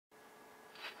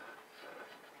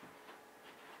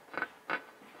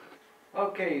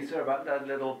Okay, sorry about that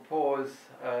little pause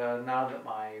now that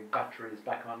my battery is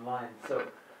back online. So,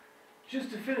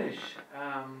 just to finish,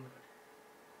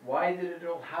 why did it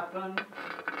all happen?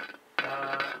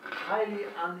 Highly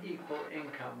unequal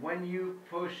income. When you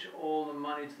push all the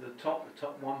money to the top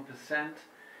 1%,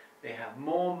 they have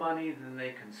more money than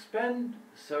they can spend,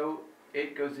 so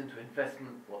it goes into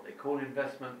investment, what they call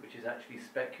investment, which is actually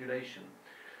speculation.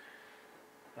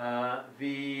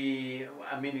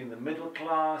 Meaning the middle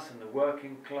class and the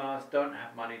working class don't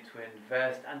have money to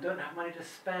invest and don't have money to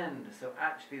spend. So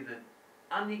actually the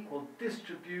unequal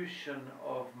distribution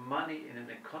of money in an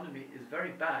economy is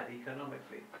very bad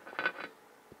economically.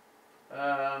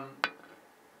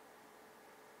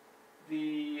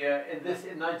 In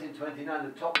 1929,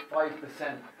 the top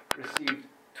 5% received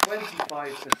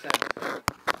 25%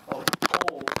 of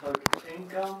all total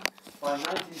income. By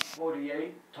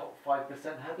 1948, top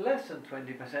 5% had less than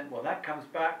 20%. Well, that comes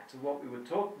back to what we were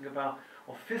talking about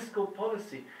of fiscal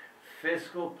policy.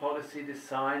 Fiscal policy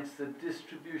decides the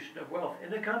distribution of wealth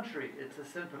in a country. It's as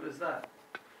simple as that.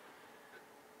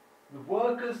 The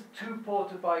workers too poor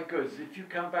to buy goods. If you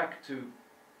come back to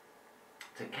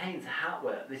Keynes,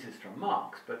 well, this is from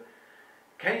Marx, but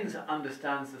Keynes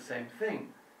understands the same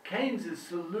thing. Keynes'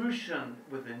 solution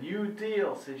with the New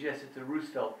Deal suggested to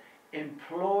Roosevelt,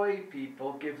 employ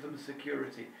people, give them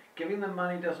security. Giving them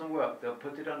money doesn't work. They'll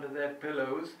put it under their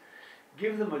pillows.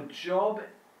 Give them a job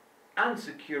and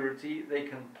security. They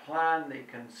can plan, they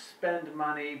can spend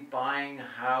money buying a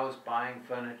house, buying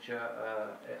furniture,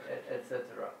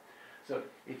 etc. So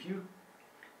if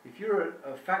you're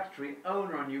a factory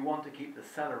owner and you want to keep the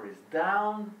salaries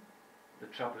down, the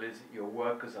trouble is that your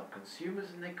workers are consumers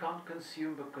and they can't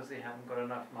consume because they haven't got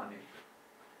enough money.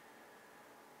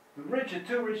 The rich are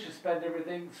too rich to spend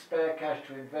everything, spare cash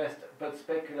to invest, but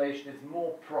speculation is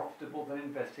more profitable than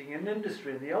investing in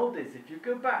industry. In the old days, if you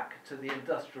go back to the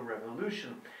Industrial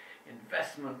Revolution,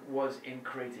 investment was in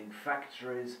creating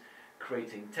factories,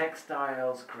 creating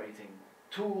textiles, creating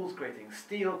tools, creating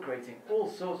steel, creating all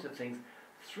sorts of things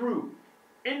through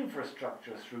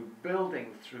infrastructure, through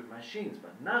buildings, through machines.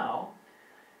 But now,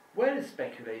 where is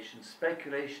speculation?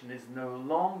 Speculation is no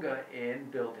longer in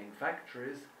building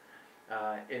factories.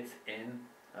 It's in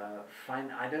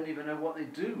I don't even know what they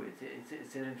do.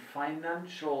 It's in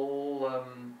financial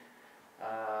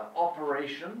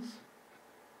operations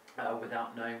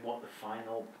without knowing what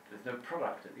there's no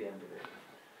product at the end of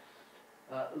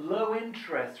it. Low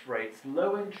interest rates.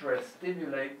 Low interest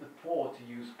stimulate the poor to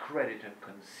use credit and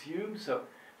consume. So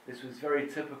this was very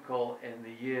typical in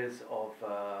the years of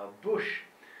Bush,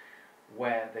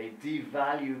 where they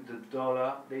devalued the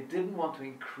dollar. They didn't want to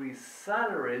increase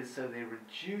salaries, so they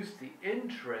reduced the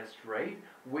interest rate,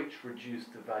 which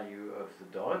reduced the value of the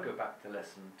dollar. Go back to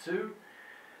lesson 2.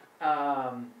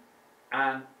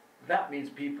 And that means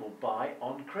people buy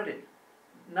on credit.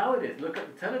 Nowadays, look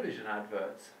at the television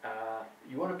adverts.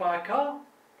 You want to buy a car?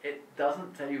 It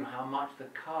doesn't tell you how much the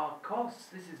car costs.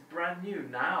 This is brand new.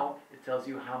 Now it tells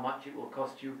you how much it will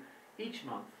cost you each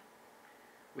month,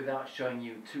 without showing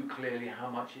you too clearly how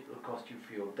much it will cost you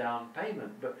for your down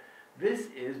payment. But this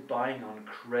is buying on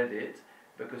credit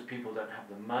because people don't have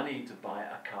the money to buy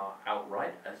a car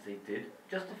outright as they did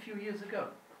just a few years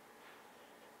ago.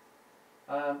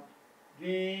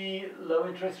 The low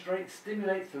interest rate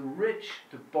stimulates the rich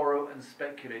to borrow and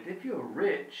speculate. If you're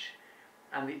rich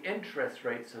and the interest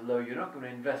rates are low, you're not going to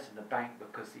invest in the bank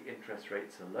because the interest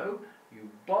rates are low.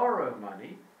 You borrow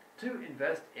money to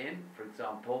invest in, for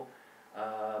example,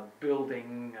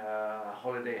 building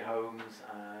holiday homes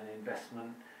and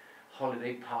investment,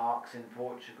 holiday parks in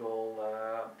Portugal,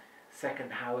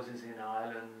 second houses in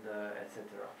Ireland,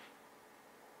 etc.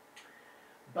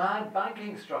 Bad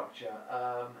banking structure,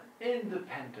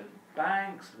 independent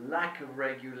banks, lack of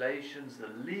regulations, the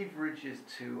leverage is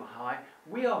too high.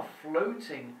 We are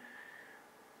floating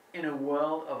in a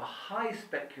world of high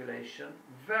speculation,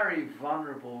 very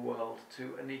vulnerable world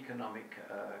to an economic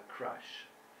crash.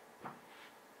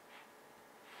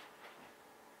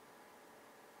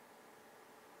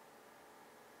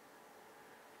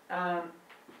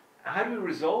 How do we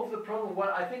resolve the problem?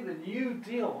 Well, I think the New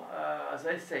Deal, as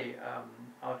I say,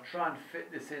 I'll try and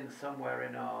fit this in somewhere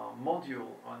in our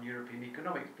module on European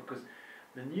economics, because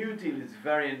the New Deal is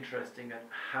very interesting at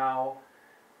how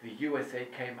the USA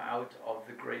came out of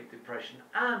the Great Depression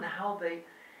and how they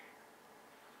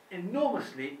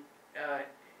enormously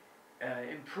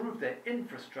improved their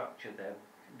infrastructure,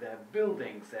 their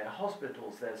buildings, their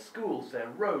hospitals, their schools, their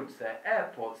roads, their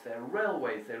airports, their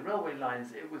railways, their railway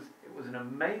lines. It was an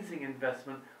amazing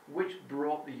investment which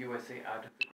brought the USA out of the